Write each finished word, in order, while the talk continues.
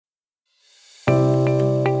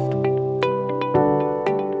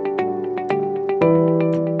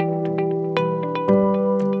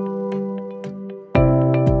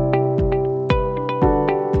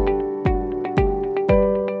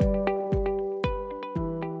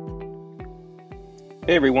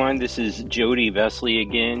Hey everyone, this is Jody Vesley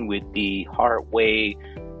again with the Heartway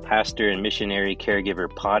Pastor and Missionary Caregiver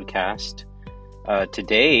podcast.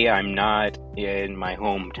 Today I'm not in my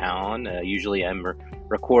hometown. Usually I'm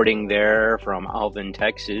recording there from Alvin,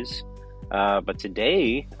 Texas. But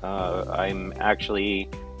today I'm actually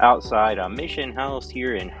outside a mission house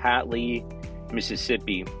here in Hatley,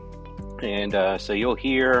 Mississippi. And so you'll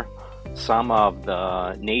hear some of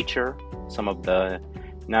the nature, some of the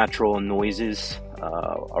natural noises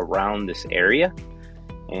around this area,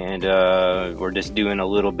 and we're just doing a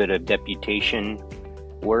little bit of deputation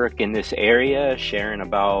work in this area, sharing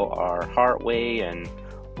about our Heartway and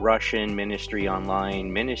Russian Ministry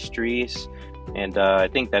Online Ministries, and I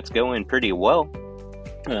think that's going pretty well.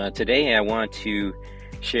 Today I want to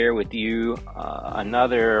share with you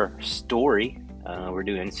another story. We're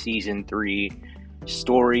doing season 3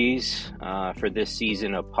 stories for this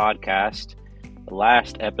season of podcast.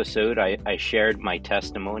 Last episode, I shared my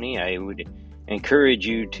testimony. I would encourage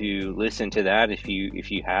you to listen to that if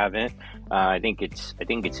you haven't. I think it's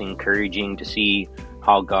encouraging to see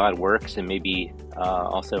how God works, and maybe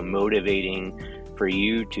also motivating for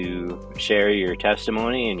you to share your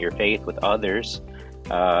testimony and your faith with others.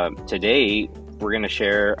 Today, we're going to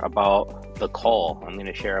share about the call. I'm going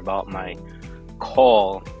to share about my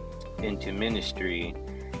call into ministry,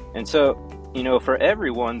 and so. For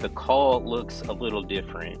everyone, the call looks a little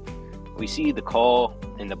different. We see the call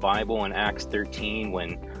in the Bible in Acts 13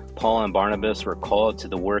 when Paul and Barnabas were called to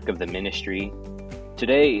the work of the ministry.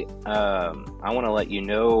 Today, I want to let you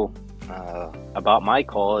know about my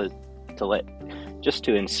call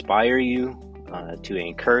to inspire you, to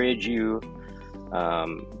encourage you,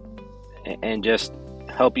 and just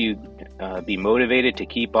help you be motivated to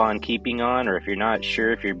keep on keeping on. Or if you're not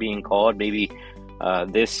sure if you're being called, maybe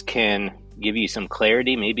this can give you some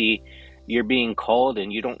clarity. Maybe you're being called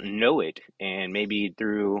and you don't know it, and maybe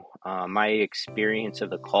through my experience of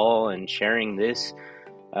the call and sharing this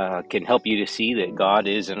can help you to see that God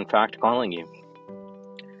is in fact calling you.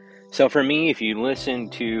 So for me, if you listen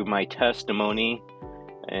to my testimony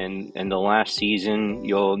and the last season,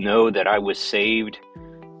 you'll know that I was saved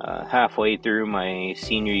halfway through my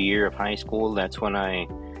senior year of high school. That's when I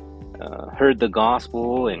heard the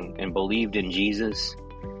gospel and believed in Jesus.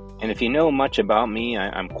 And if you know much about me,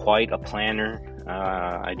 I'm quite a planner.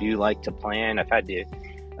 I do like to plan. I've had to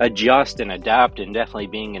adjust and adapt, and definitely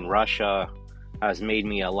being in Russia has made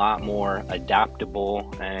me a lot more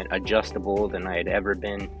adaptable and adjustable than I had ever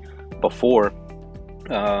been before.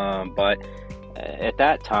 But at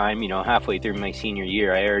that time, halfway through my senior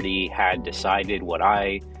year, I already had decided what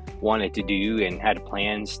I wanted to do and had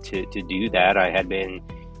plans to do that. I had been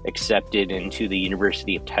accepted into the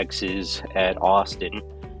University of Texas at Austin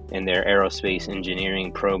in their aerospace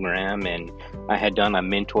engineering program, and I had done a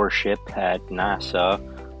mentorship at NASA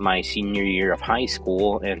my senior year of high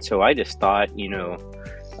school. And so I just thought,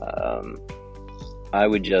 I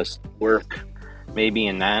would just work maybe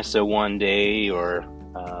in NASA one day, or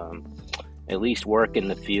at least work in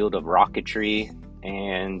the field of rocketry.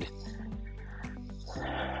 And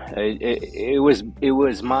it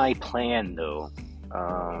was my plan, though.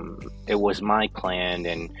 It was my plan.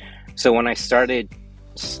 And so when I started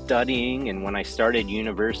studying and when I started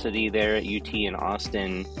university there at UT in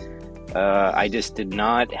Austin, I just did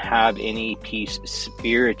not have any peace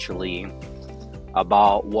spiritually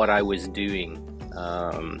about what I was doing.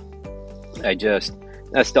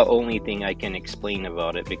 That's the only thing I can explain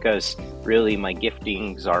about it, because really my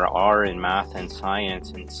giftings are in math and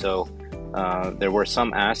science, and so there were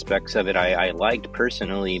some aspects of it I liked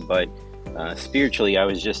personally, but spiritually I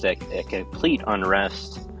was just at complete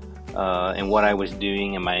unrest in what I was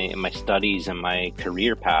doing in my studies and my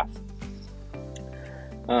career path.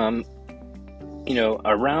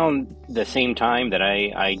 Around the same time that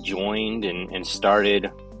I joined and started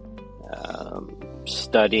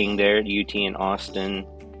studying there at UT in Austin,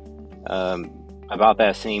 about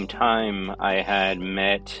that same time I had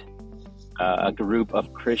met a group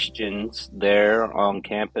of Christians there on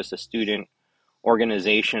campus, a student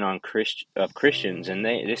organization of Christians, and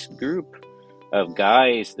this group of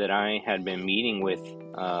guys that I had been meeting with,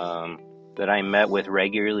 that I met with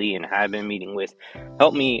regularly and had been meeting with,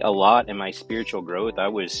 helped me a lot in my spiritual growth. I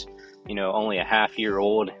was, only a half year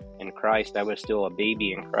old in Christ. I was still a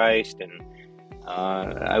baby in Christ, and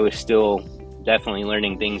I was still definitely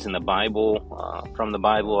learning things in the Bible, from the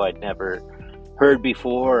Bible I'd never heard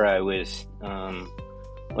before. I was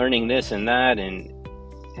learning this and that,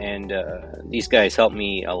 and these guys helped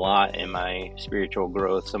me a lot in my spiritual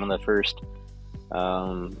growth. Some of the first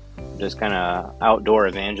just kind of outdoor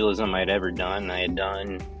evangelism I'd ever done, I had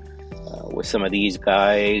done with some of these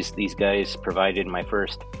guys. These guys provided my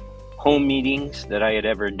first home meetings that I had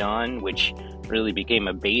ever done, which really became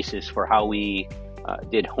a basis for how we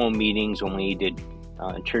did home meetings when we did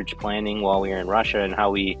church planning while we were in Russia, and how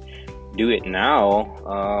we do it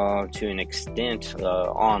now to an extent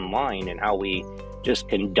online, and how we just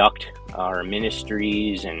conduct our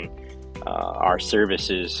ministries and our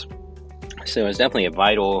services. So it's definitely a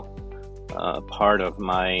vital part of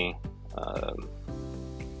my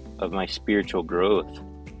spiritual growth.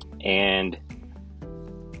 And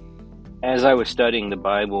as I was studying the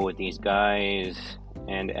Bible with these guys,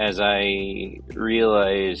 and as I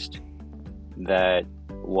realized that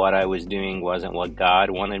what I was doing wasn't what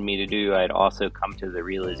God wanted me to do, I'd also come to the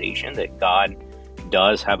realization that God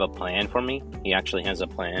does have a plan for me. He actually has a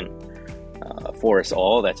plan for us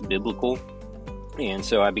all that's biblical. And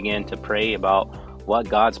so I began to pray about what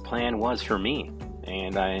God's plan was for me.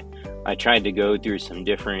 And I tried to go through some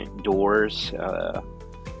different doors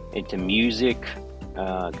into music,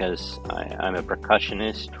 because I'm a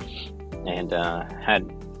percussionist and had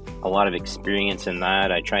a lot of experience in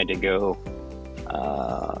that. I tried to go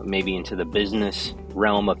maybe into the business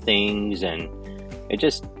realm of things, and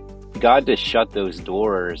God just shut those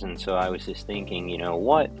doors. And so I was just thinking,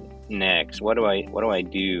 what next? What do I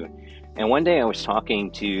do? And one day I was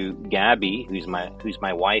talking to Gabby, who's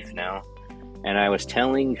my wife now, and I was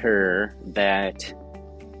telling her that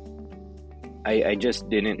I just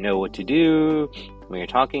didn't know what to do. We were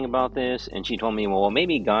talking about this, and she told me, well,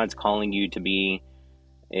 maybe God's calling you to be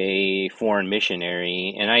a foreign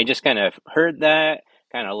missionary. And I just kind of heard that,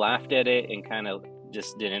 kind of laughed at it, and kind of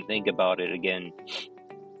just didn't think about it again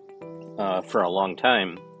for a long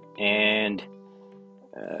time. And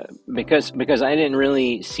because I didn't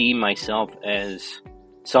really see myself as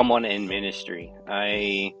someone in ministry.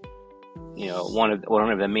 One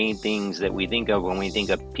of the main things that we think of when we think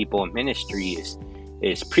of people in ministry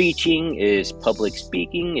is preaching, is public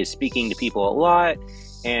speaking, is speaking to people a lot.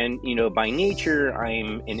 And by nature,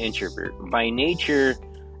 I'm an introvert. By nature,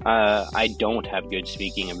 I don't have good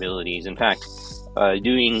speaking abilities. In fact,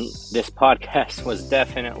 doing this podcast was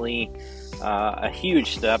definitely a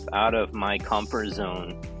huge step out of my comfort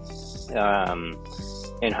zone.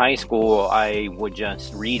 In high school, I would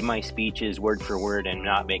just read my speeches word for word and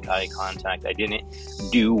not make eye contact. I didn't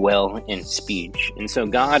do well in speech. And so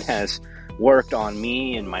God has worked on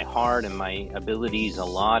me and my heart and my abilities a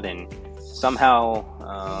lot, and somehow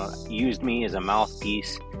used me as a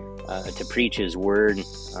mouthpiece to preach His word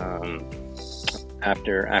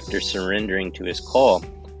after surrendering to His call.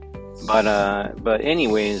 But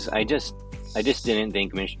anyways, I just didn't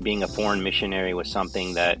think being a foreign missionary was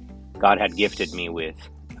something that God had gifted me with,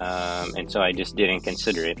 and so I just didn't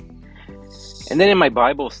consider it. And then in my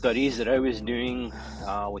Bible studies that I was doing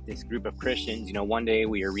with this group of Christians, one day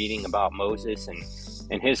we were reading about Moses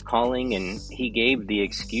and his calling, and he gave the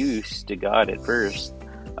excuse to God at first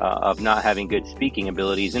of not having good speaking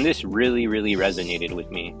abilities, and this really, really resonated with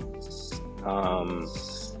me.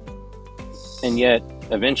 And yet,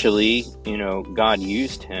 eventually, God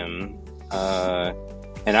used him,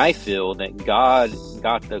 and I feel that God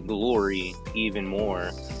got the glory even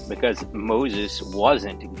more because Moses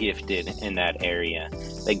wasn't gifted in that area.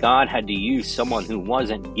 That God had to use someone who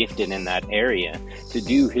wasn't gifted in that area to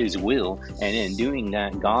do His will, and in doing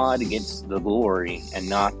that, God gets the glory and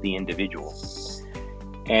not the individual.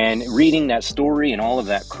 And reading that story and all of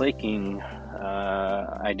that clicking,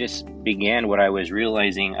 I just began what I was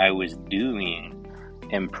realizing I was doing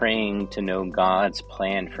and praying to know God's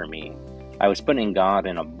plan for me. I was putting God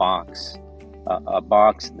in a box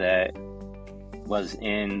that was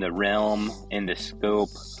in the realm, in the scope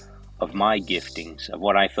of my giftings, of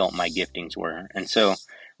what I felt my giftings were. And so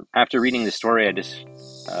after reading the story, I just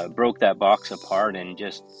broke that box apart and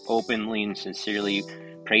just openly and sincerely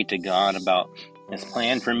prayed to God about His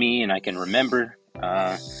plan for me. And I can remember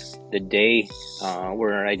the day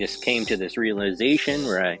where I just came to this realization,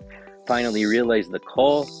 where I finally realized the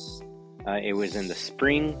call. It was in the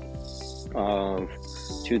spring of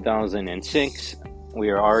 2006. We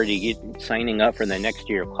were already signing up for the next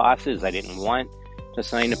year of classes. I didn't want to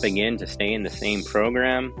sign up again to stay in the same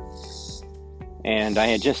program. And I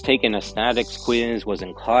had just taken a statics quiz, was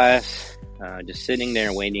in class, just sitting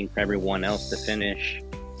there waiting for everyone else to finish.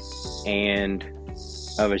 And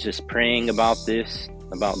I was just praying about this,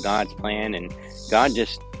 about God's plan, and God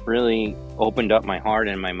just really opened up my heart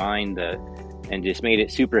and my mind and just made it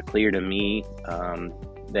super clear to me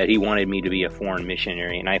that He wanted me to be a foreign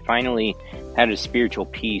missionary. And I finally had a spiritual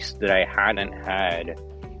peace that I hadn't had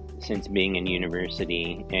since being in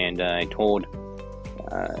university. And I told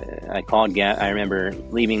I called I remember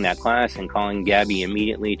leaving that class and calling Gabby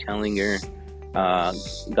immediately, telling her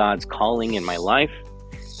God's calling in my life,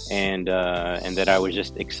 and that I was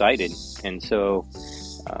just excited. And so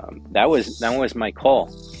that was my call.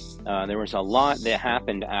 There was a lot that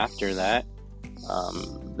happened after that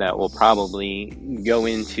that we'll probably go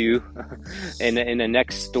into in the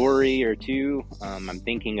next story or two. I'm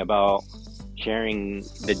thinking about sharing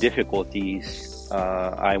the difficulties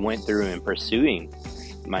I went through in pursuing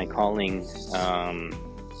my calling.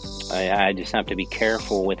 I just have to be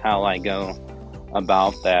careful with how I go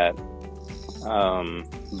about that.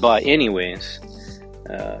 But anyways,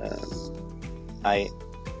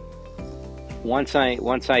 once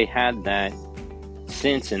I had that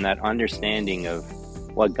sense and that understanding of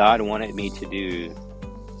what God wanted me to do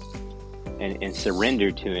and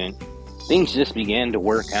surrender to it, things just began to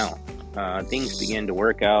work out. Things began to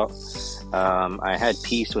work out. I had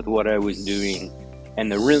peace with what I was doing. And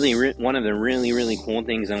one of the really cool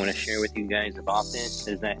things I want to share with you guys about this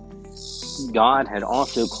is that God had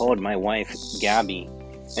also called my wife, Gabby,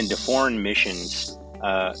 into foreign missions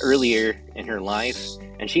earlier in her life.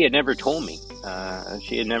 And she had never told me.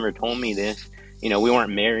 She had never told me this. We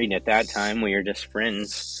weren't married at that time. We were just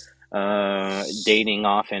friends, dating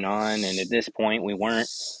off and on. And at this point, we weren't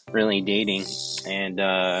really dating. And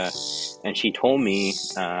she told me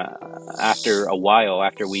after a while,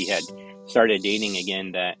 after we had started dating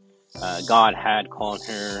again, that God had called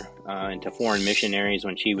her into foreign missionaries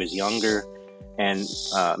when she was younger. And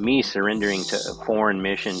me surrendering to foreign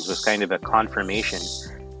missions was kind of a confirmation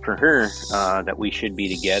for her that we should be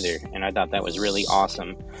together. And I thought that was really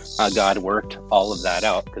awesome. God worked all of that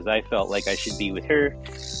out, because I felt like I should be with her.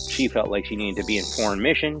 She felt like she needed to be in foreign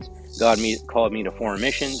missions. God called me to foreign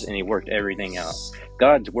missions, and he worked everything out.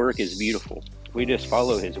 God's work is beautiful. We just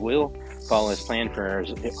follow his will, follow his plan for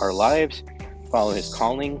our lives, follow his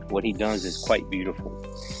calling. What he does is quite beautiful.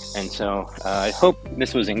 And so I hope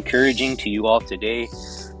this was encouraging to you all today.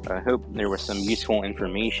 I hope there was some useful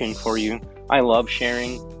information for you. I love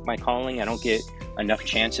sharing my calling. I don't get enough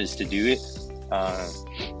chances to do it.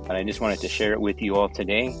 But I just wanted to share it with you all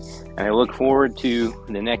today. And I look forward to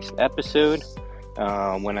the next episode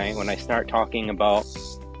when I start talking about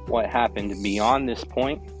what happened beyond this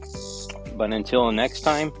point. But until next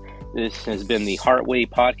time, this has been the Heartway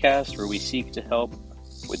Podcast, where we seek to help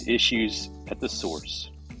with issues at the source.